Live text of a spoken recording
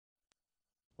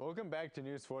Welcome back to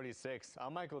News 46.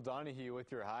 I'm Michael Donahue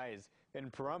with your highs. In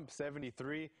Pahrump,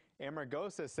 73,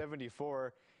 Amargosa,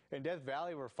 74. In Death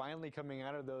Valley, we're finally coming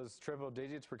out of those triple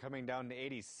digits. We're coming down to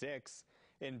 86.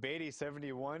 In Beatty,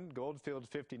 71. Goldfield,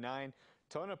 59.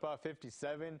 Tonopah,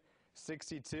 57.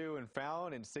 62 in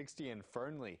Fallon, and 60 in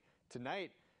Fernley. Tonight,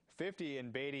 50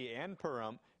 in Beatty and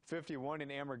Pahrump. 51 in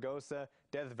Amargosa.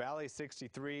 Death Valley,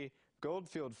 63.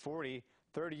 Goldfield, 40.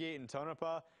 38 in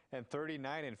Tonopah, and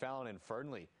 39 in Fallon and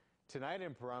Fernley. Tonight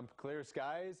in Pahrump, clear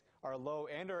skies. Our low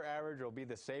and our average will be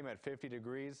the same at 50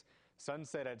 degrees.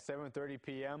 Sunset at 7:30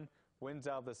 p.m. Winds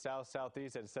out of the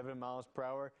south-southeast at 7 miles per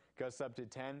hour, gusts up to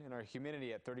 10, and our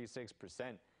humidity at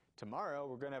 36%. Tomorrow,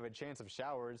 we're going to have a chance of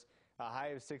showers. A high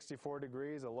of 64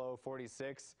 degrees, a low of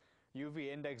 46.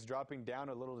 UV index dropping down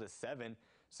a little to 7.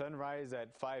 Sunrise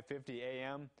at 5:50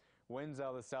 a.m. Winds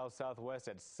out of the south-southwest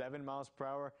at 7 miles per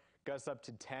hour, gusts up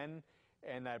to 10.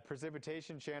 And that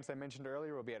precipitation chance I mentioned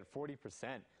earlier will be at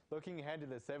 40%. Looking ahead to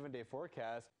the 7-day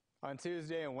forecast, on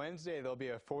Tuesday and Wednesday, there'll be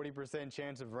a 40%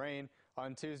 chance of rain.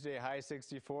 On Tuesday, high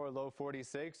 64, low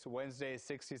 46. Wednesday,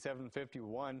 67,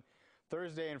 51.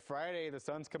 Thursday and Friday, the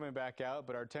sun's coming back out,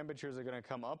 but our temperatures are going to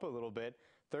come up a little bit.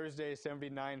 Thursday,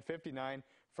 79, 59.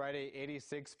 Friday,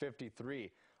 86,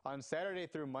 53. On Saturday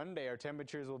through Monday, our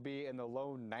temperatures will be in the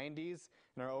low 90s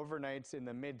and our overnights in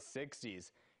the mid 60s.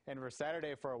 And for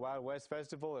Saturday, for our Wild West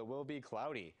Festival, it will be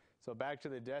cloudy. So back to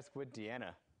the desk with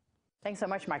Deanna. Thanks so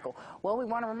much, Michael. Well, we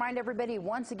want to remind everybody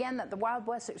once again that the Wild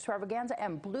West Extravaganza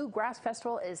and Bluegrass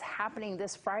Festival is happening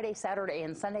this Friday, Saturday,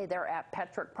 and Sunday. They're at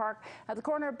Petrick Park at the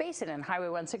corner of Basin and Highway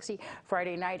 160.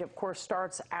 Friday night, of course,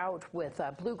 starts out with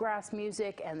bluegrass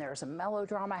music, and there's a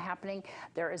melodrama happening.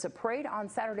 There is a parade on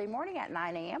Saturday morning at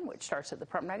 9 a.m., which starts at the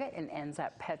Pahrump Nugget and ends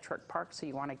at Petrick Park, so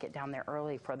you want to get down there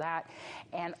early for that.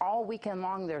 And all weekend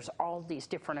long, there's all these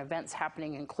different events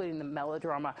happening, including the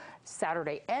melodrama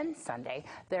Saturday and Sunday.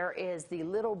 There is the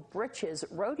Little Britches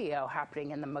Rodeo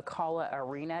happening in the McCullough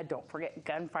Arena. Don't forget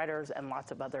gunfighters and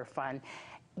lots of other fun.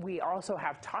 We also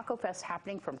have Taco Fest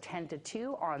happening from 10 to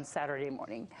 2 on Saturday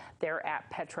morning. They're at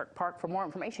Petrick Park. For more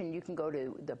information, you can go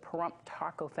to the Pahrump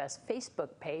Taco Fest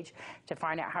Facebook page to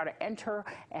find out how to enter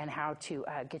and how to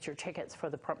get your tickets for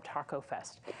the Pahrump Taco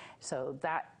Fest. So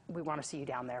that we want to see you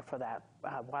down there for that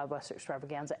Wild West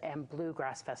Extravaganza and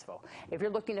Bluegrass Festival. If you're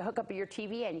looking to hook up your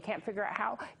TV and you can't figure out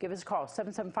how, give us a call,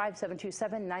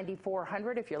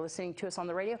 775-727-9400. If you're listening to us on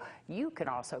the radio, you can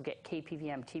also get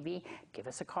KPVM TV. Give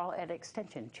us a call at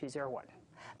extension 201.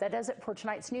 That does it for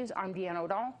tonight's news. I'm Deanna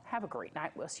O'Donnell. Have a great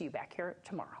night. We'll see you back here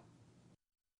tomorrow.